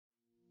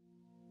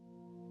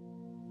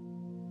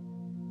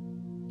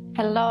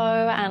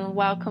Hello and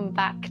welcome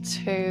back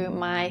to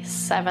my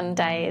 7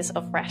 days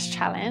of rest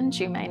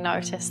challenge. You may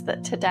notice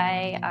that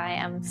today I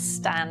am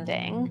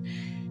standing,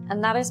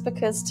 and that is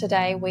because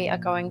today we are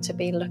going to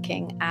be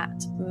looking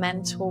at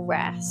mental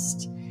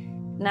rest.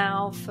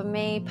 Now, for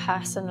me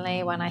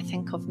personally, when I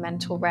think of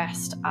mental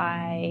rest,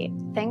 I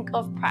think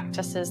of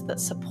practices that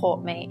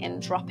support me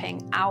in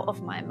dropping out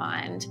of my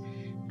mind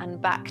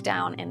and back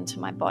down into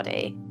my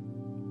body.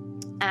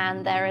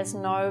 And there is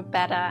no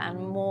better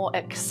and more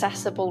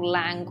accessible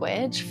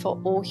language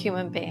for all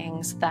human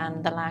beings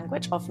than the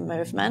language of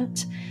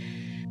movement.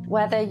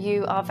 Whether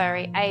you are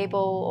very able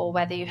or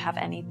whether you have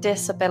any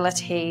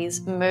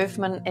disabilities,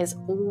 movement is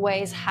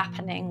always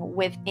happening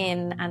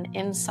within and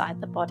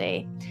inside the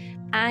body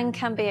and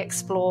can be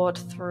explored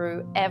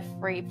through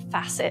every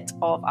facet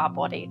of our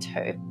body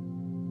too.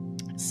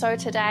 So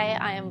today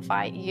I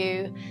invite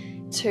you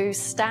to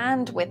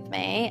stand with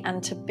me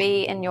and to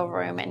be in your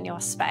room, in your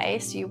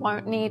space. You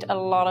won't need a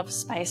lot of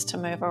space to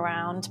move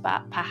around,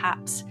 but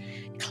perhaps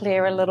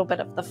clear a little bit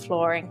of the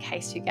floor in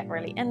case you get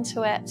really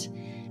into it.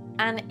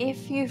 And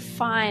if you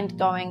find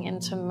going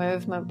into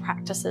movement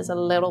practices a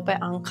little bit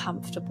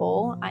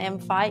uncomfortable, I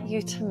invite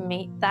you to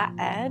meet that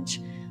edge,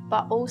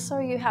 but also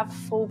you have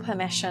full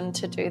permission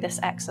to do this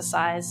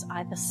exercise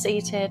either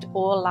seated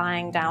or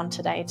lying down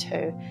today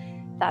too.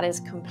 That is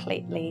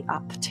completely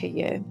up to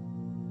you.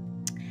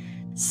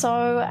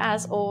 So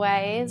as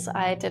always,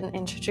 I didn't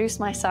introduce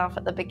myself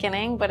at the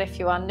beginning, but if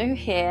you are new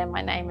here,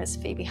 my name is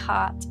Phoebe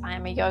Hart. I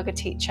am a yoga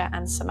teacher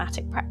and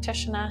somatic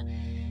practitioner,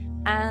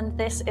 and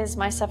this is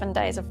my 7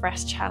 days of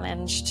rest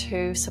challenge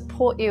to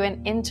support you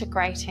in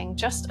integrating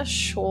just a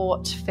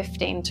short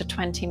 15 to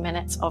 20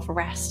 minutes of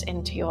rest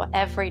into your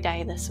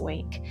everyday this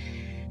week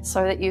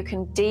so that you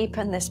can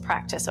deepen this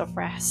practice of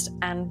rest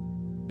and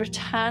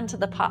return to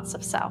the parts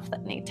of self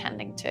that need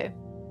tending to.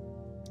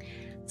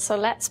 So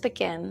let's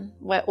begin.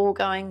 We're all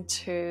going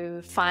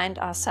to find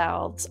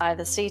ourselves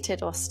either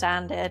seated or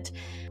standing,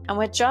 and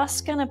we're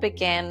just going to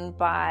begin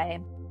by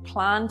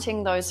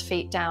planting those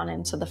feet down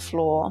into the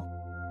floor,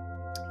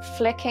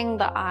 flicking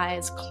the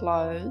eyes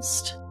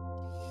closed,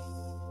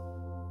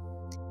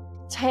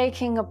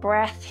 taking a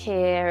breath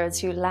here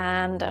as you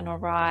land and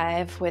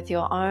arrive with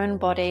your own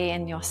body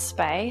in your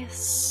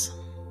space,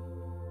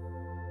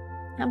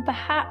 and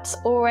perhaps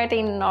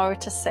already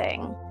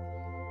noticing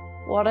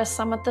what are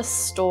some of the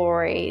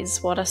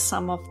stories, what are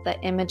some of the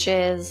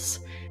images,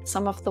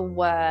 some of the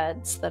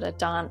words that are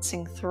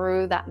dancing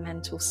through that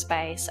mental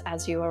space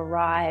as you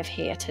arrive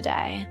here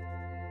today.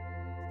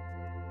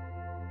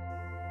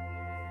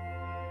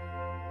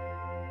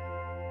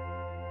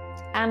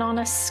 And on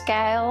a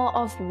scale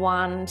of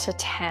 1 to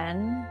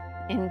 10,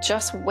 in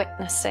just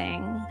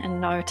witnessing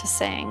and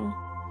noticing,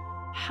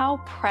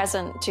 how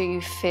present do you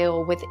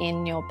feel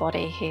within your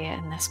body here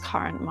in this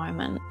current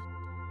moment?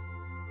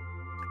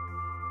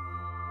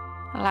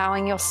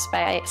 Allowing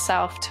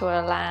yourself to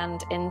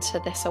land into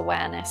this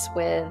awareness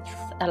with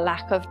a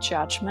lack of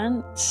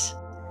judgment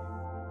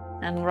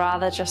and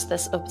rather just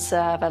this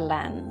observer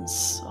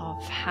lens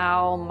of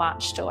how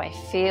much do I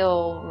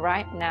feel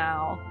right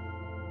now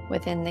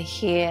within the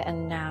here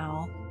and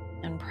now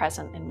and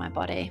present in my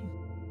body.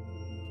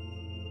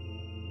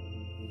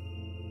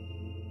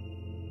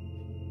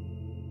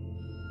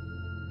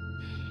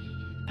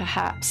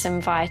 Perhaps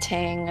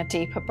inviting a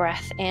deeper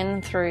breath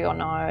in through your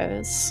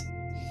nose.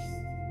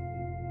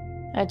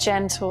 A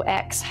gentle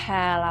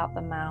exhale out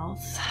the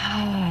mouth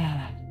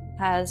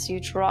as you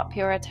drop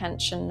your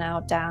attention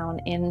now down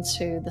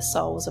into the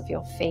soles of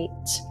your feet,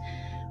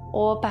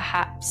 or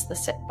perhaps the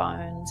sit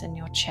bones in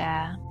your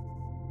chair.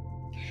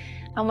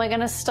 And we're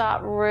going to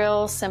start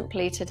real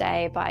simply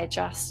today by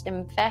just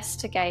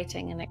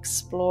investigating and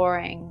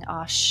exploring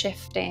our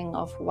shifting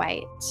of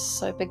weight.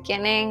 So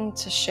beginning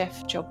to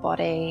shift your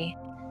body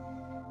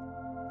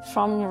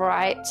from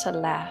right to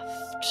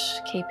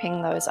left,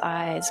 keeping those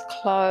eyes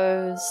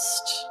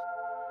closed.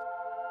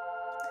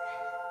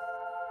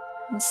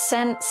 And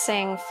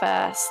sensing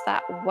first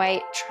that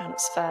weight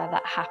transfer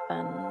that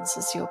happens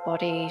as your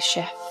body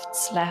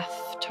shifts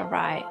left to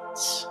right.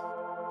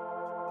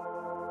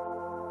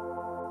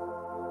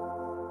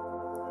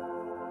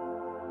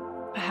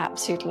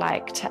 Perhaps you'd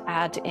like to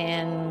add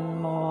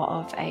in more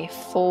of a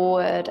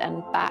forward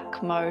and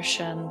back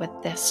motion with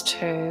this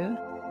too.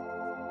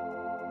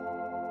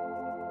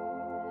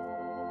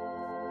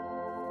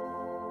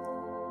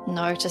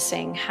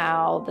 Noticing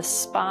how the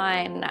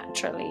spine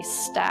naturally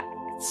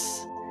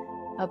stacks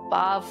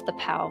above the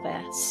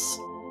pelvis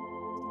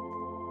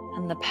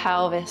and the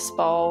pelvis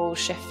bowl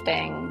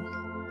shifting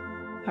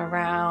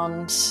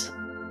around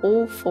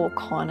all four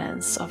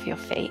corners of your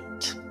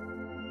feet.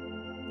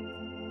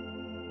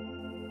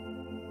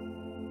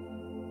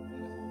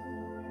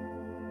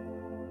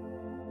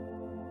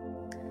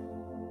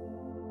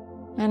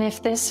 And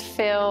if this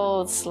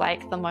feels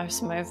like the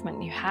most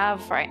movement you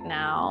have right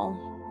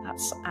now,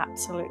 that's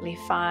absolutely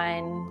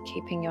fine.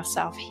 Keeping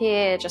yourself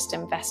here, just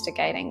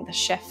investigating the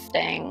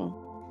shifting,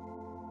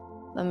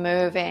 the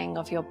moving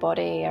of your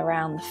body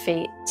around the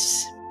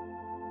feet.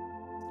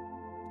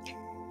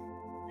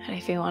 And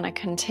if you want to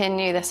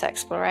continue this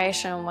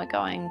exploration, we're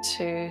going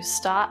to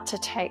start to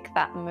take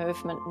that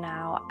movement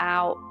now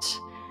out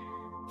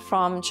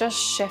from just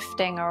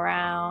shifting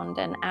around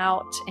and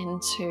out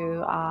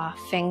into our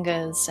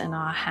fingers and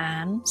our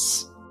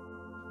hands.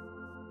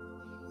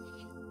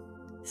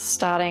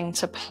 Starting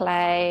to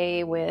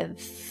play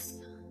with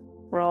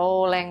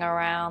rolling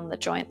around the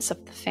joints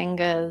of the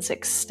fingers,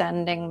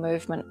 extending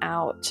movement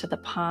out to the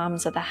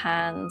palms of the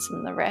hands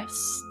and the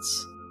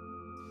wrists.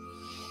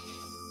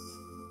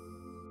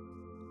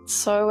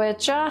 So we're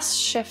just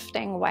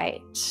shifting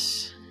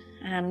weight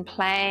and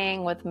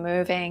playing with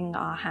moving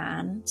our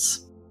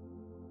hands.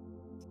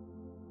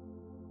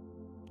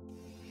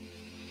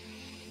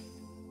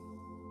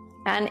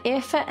 And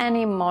if at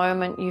any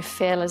moment you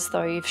feel as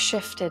though you've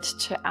shifted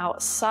to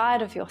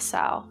outside of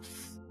yourself,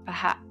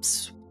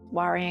 perhaps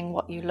worrying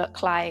what you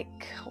look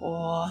like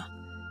or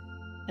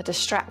a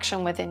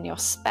distraction within your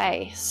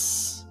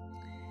space,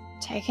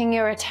 taking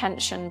your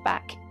attention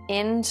back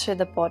into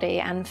the body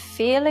and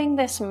feeling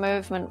this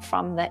movement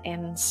from the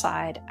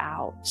inside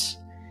out.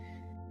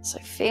 So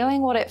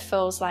feeling what it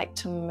feels like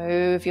to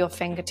move your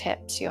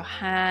fingertips, your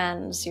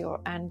hands,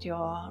 and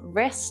your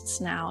wrists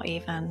now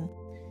even,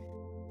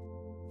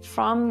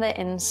 from the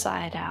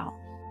inside out.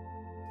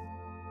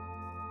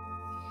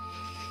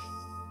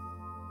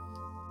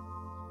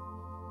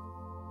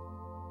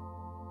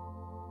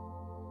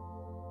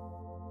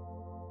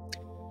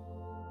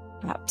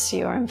 Perhaps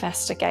you're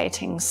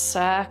investigating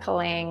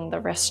circling the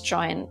wrist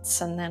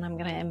joints, and then I'm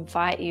going to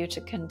invite you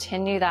to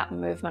continue that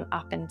movement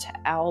up into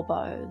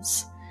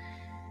elbows.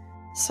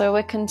 So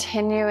we're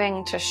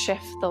continuing to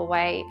shift the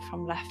weight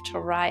from left to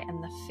right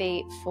and the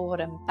feet forward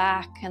and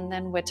back, and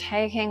then we're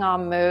taking our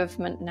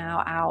movement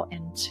now out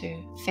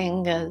into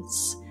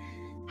fingers,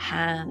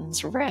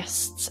 hands,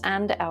 wrists,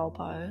 and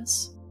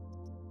elbows.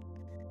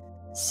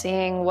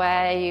 Seeing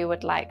where you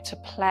would like to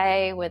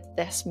play with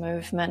this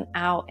movement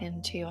out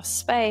into your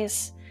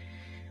space,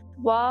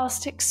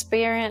 whilst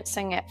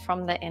experiencing it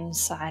from the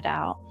inside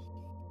out.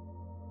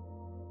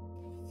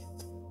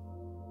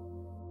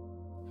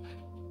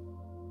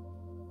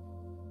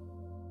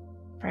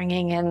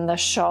 Bringing in the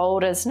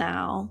shoulders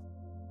now.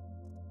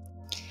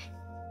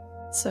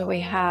 So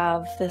we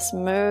have this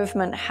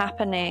movement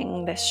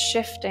happening, this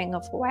shifting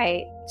of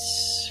weight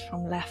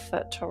from left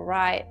foot to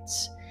right,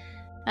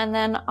 and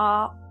then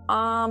our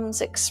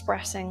arms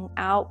expressing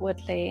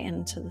outwardly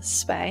into the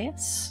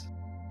space.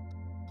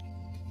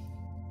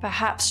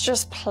 Perhaps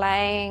just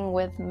playing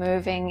with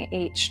moving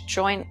each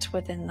joint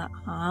within the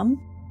arm.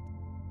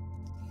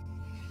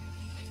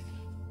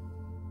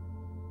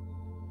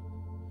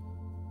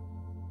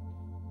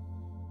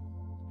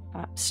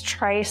 Perhaps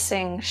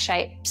tracing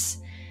shapes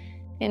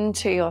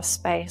into your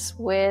space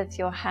with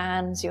your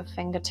hands, your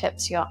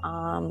fingertips, your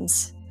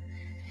arms.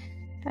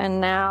 And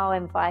now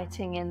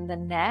inviting in the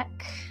neck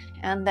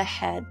and the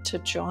head to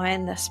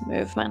join this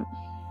movement.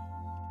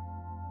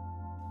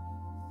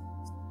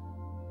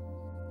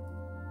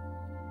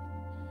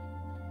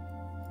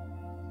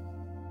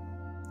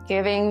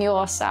 Giving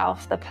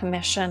yourself the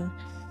permission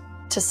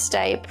to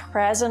stay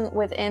present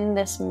within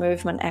this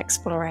movement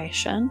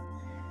exploration.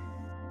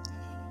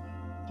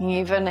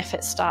 Even if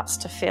it starts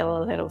to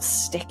feel a little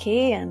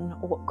sticky and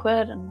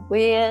awkward and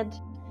weird,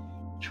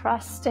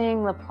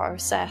 trusting the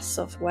process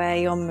of where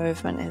your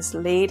movement is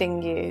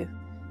leading you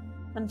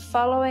and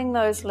following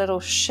those little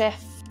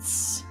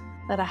shifts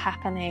that are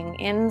happening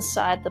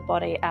inside the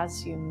body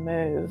as you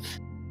move,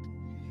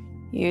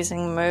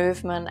 using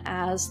movement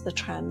as the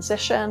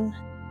transition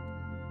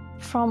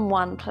from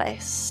one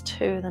place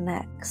to the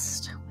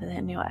next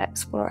within your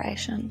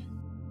exploration.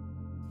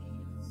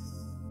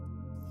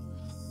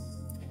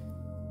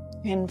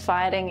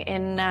 Inviting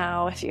in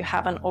now, if you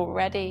haven't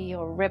already,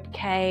 your rib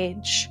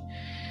cage,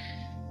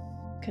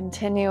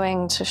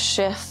 continuing to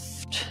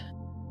shift.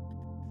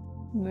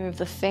 Move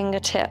the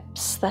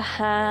fingertips, the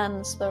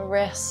hands, the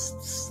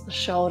wrists, the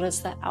shoulders,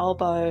 the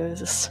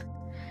elbows,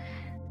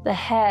 the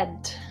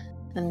head,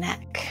 the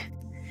neck,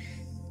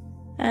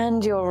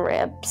 and your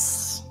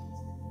ribs.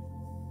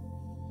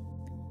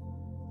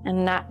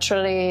 And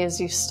naturally, as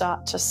you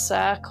start to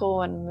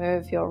circle and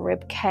move your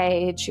rib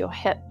cage, your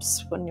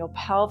hips, when your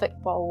pelvic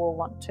bowl will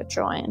want to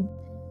join.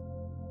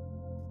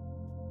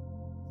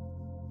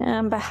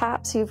 And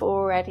perhaps you've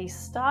already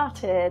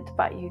started,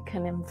 but you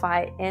can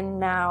invite in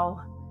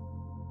now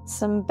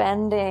some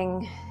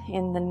bending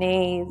in the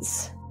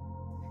knees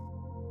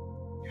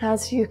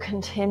as you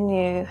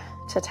continue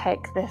to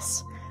take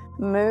this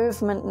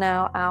movement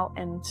now out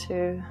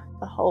into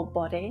the whole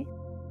body.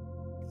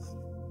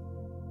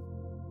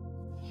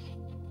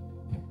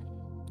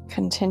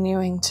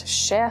 Continuing to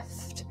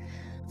shift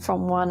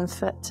from one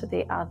foot to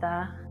the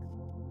other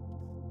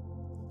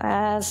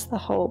as the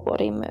whole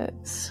body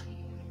moves.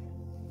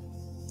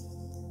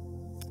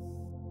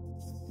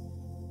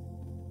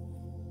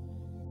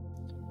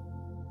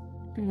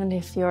 And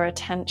if your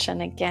attention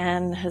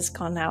again has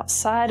gone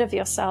outside of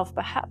yourself,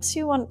 perhaps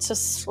you want to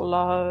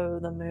slow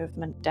the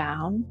movement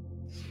down.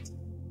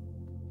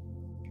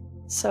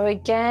 So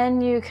again,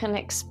 you can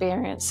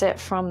experience it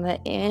from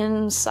the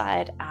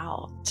inside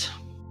out.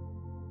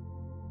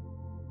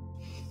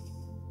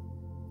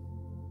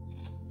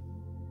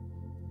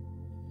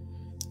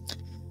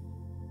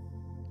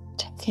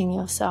 Taking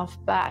yourself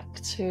back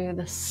to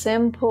the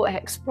simple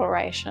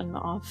exploration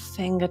of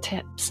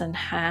fingertips and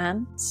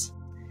hands,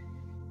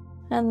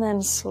 and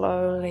then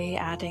slowly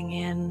adding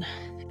in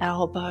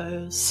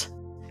elbows,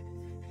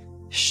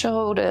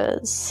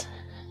 shoulders,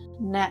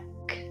 neck,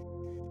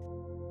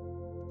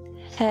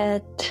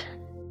 head,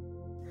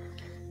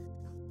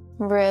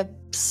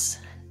 ribs,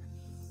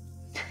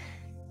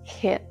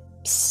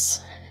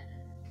 hips,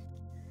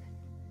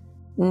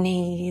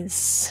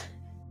 knees,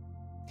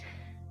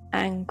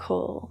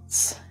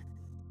 ankles,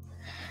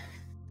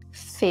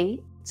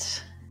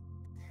 feet.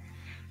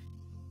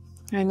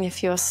 And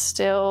if you're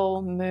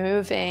still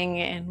moving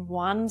in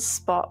one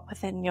spot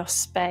within your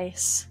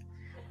space,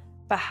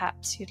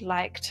 perhaps you'd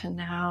like to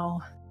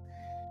now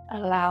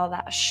allow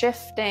that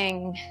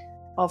shifting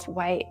of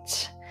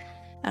weight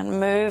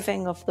and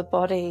moving of the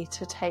body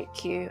to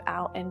take you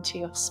out into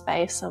your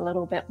space a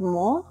little bit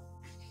more.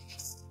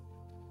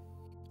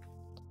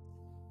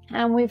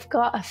 And we've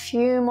got a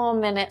few more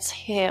minutes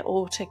here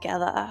all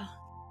together.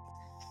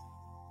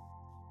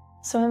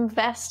 So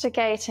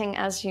investigating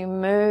as you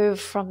move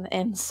from the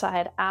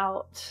inside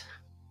out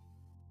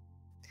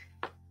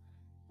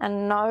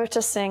and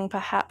noticing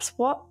perhaps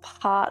what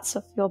parts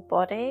of your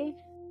body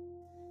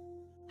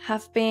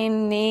have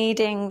been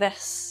needing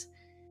this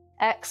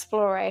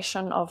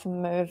exploration of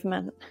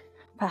movement.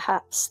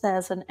 Perhaps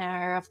there's an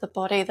area of the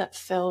body that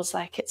feels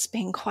like it's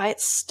been quite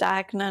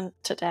stagnant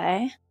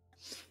today.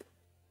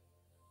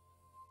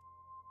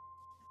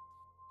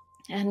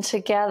 And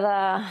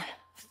together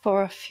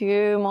for a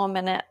few more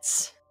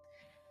minutes,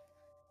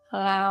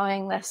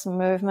 allowing this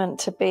movement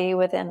to be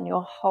within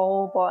your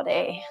whole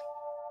body.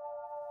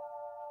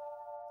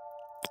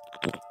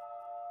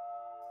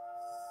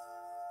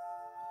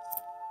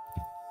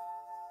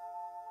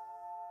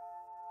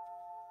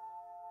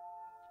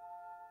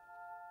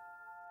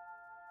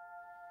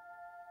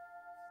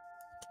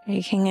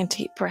 Taking a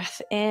deep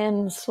breath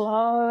in,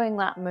 slowing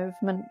that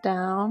movement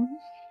down,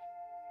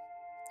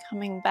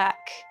 coming back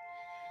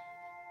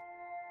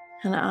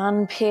and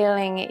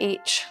unpeeling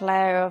each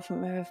layer of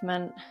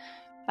movement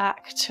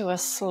back to a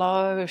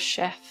slow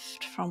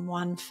shift from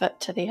one foot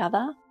to the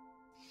other.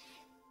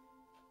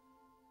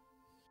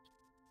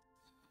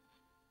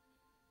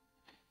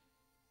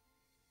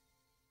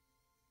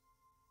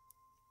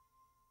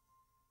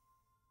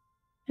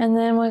 And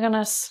then we're going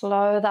to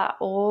slow that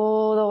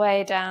all the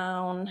way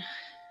down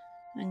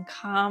and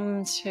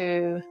come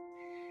to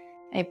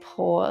a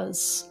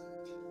pause.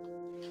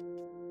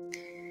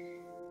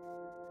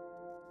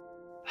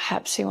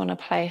 Perhaps you want to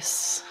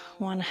place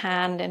one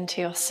hand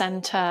into your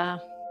center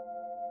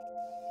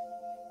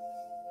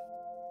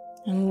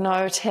and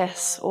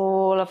notice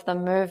all of the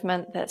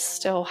movement that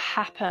still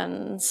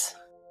happens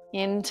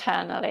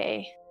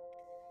internally,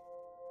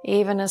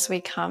 even as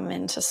we come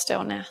into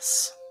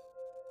stillness.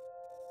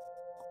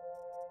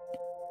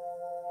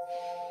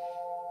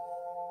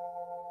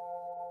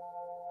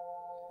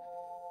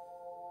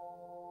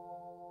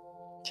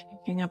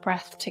 Taking a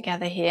breath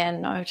together here,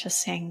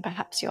 noticing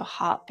perhaps your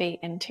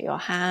heartbeat into your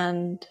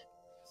hand.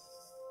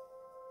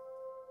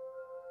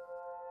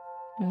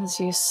 As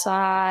you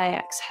sigh,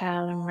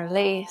 exhale and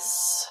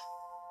release.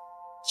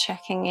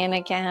 Checking in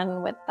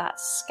again with that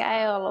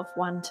scale of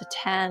 1 to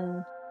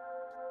 10.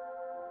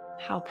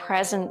 How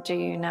present do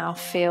you now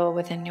feel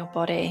within your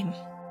body?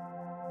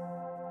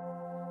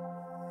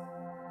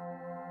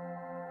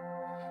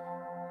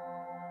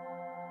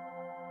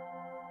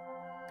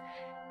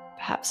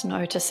 Perhaps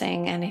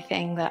noticing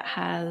anything that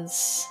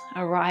has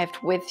arrived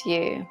with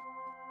you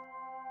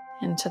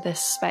into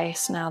this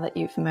space now that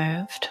you've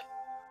moved.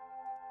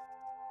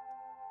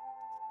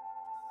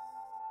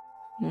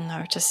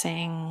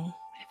 Noticing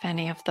if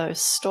any of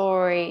those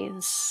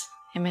stories,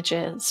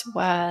 images,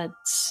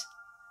 words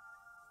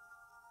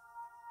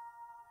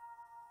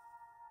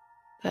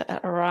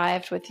that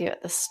arrived with you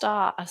at the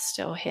start are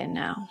still here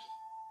now.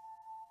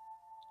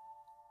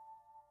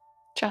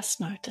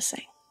 Just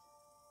noticing.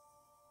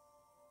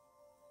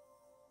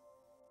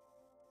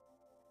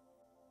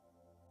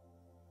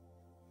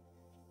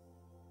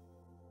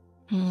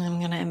 I'm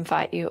going to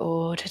invite you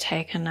all to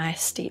take a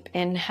nice deep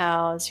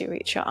inhale as you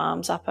reach your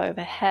arms up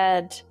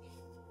overhead.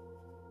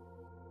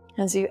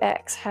 As you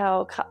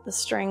exhale, cut the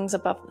strings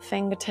above the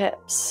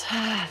fingertips,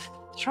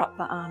 drop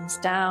the arms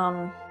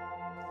down,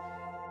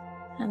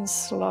 and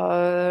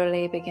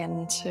slowly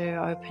begin to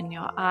open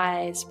your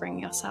eyes, bring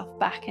yourself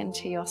back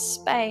into your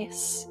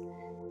space.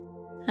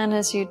 And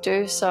as you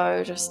do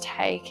so, just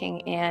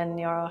taking in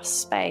your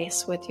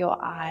space with your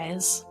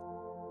eyes.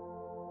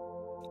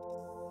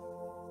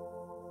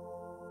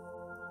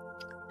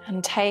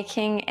 And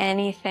taking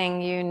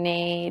anything you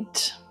need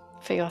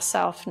for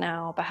yourself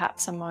now,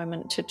 perhaps a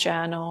moment to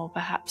journal,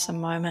 perhaps a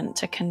moment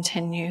to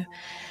continue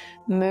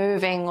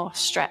moving or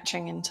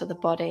stretching into the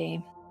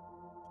body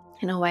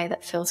in a way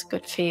that feels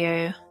good for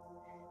you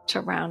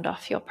to round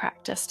off your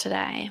practice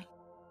today.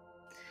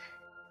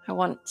 I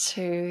want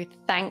to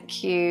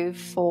thank you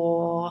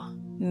for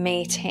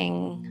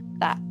meeting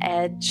that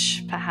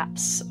edge,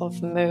 perhaps,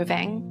 of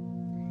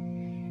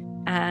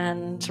moving,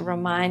 and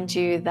remind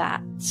you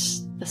that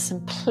the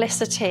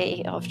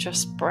simplicity of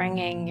just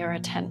bringing your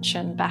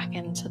attention back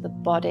into the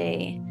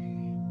body,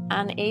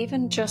 and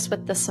even just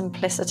with the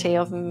simplicity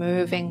of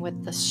moving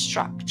with the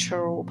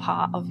structural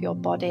part of your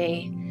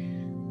body,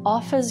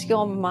 offers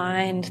your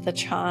mind the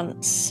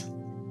chance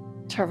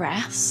to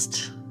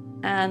rest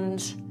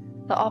and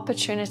the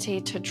opportunity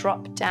to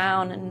drop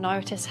down and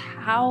notice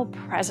how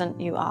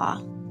present you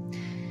are.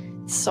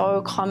 It's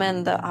so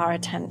common that our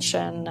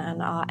attention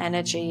and our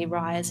energy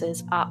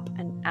rises up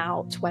and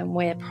out when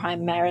we're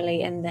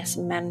primarily in this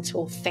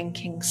mental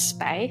thinking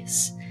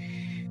space.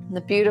 And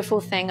the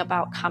beautiful thing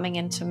about coming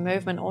into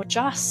movement, or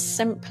just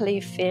simply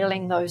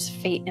feeling those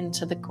feet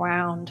into the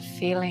ground,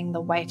 feeling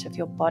the weight of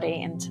your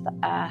body into the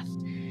earth,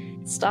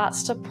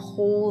 starts to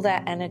pull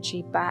that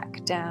energy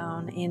back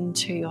down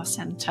into your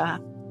center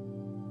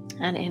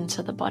and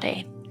into the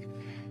body.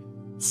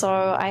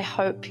 So I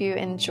hope you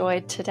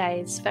enjoyed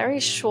today's very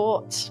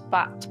short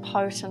but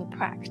potent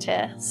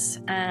practice,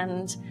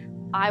 and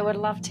I would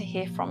love to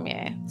hear from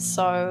you.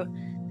 So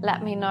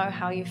let me know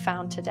how you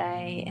found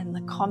today in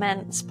the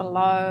comments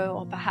below,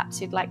 or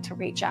perhaps you'd like to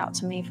reach out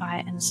to me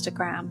via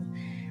Instagram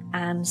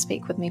and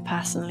speak with me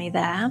personally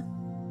there.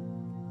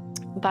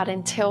 But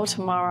until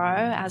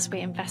tomorrow, as we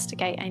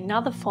investigate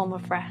another form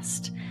of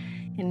rest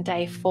in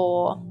day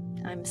 4,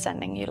 I'm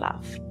sending you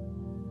love.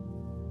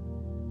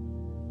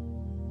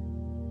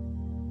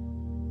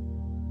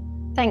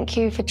 Thank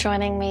you for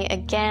joining me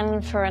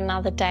again for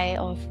another day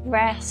of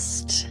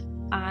rest.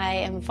 I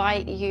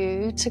invite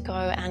you to go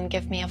and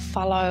give me a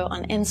follow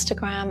on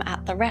Instagram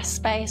at The Rest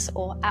Space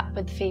or at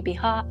With Phoebe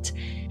Hart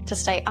to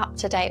stay up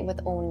to date with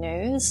all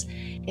news.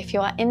 If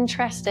you are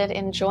interested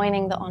in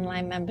joining the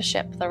online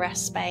membership, The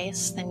Rest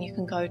Space, then you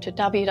can go to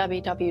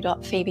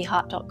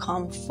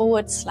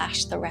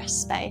www.phoebehart.com/The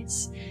Rest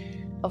Space,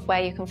 of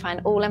where you can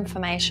find all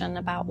information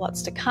about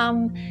what's to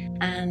come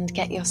and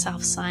get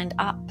yourself signed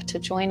up to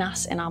join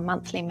us in our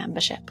monthly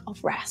membership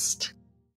of rest.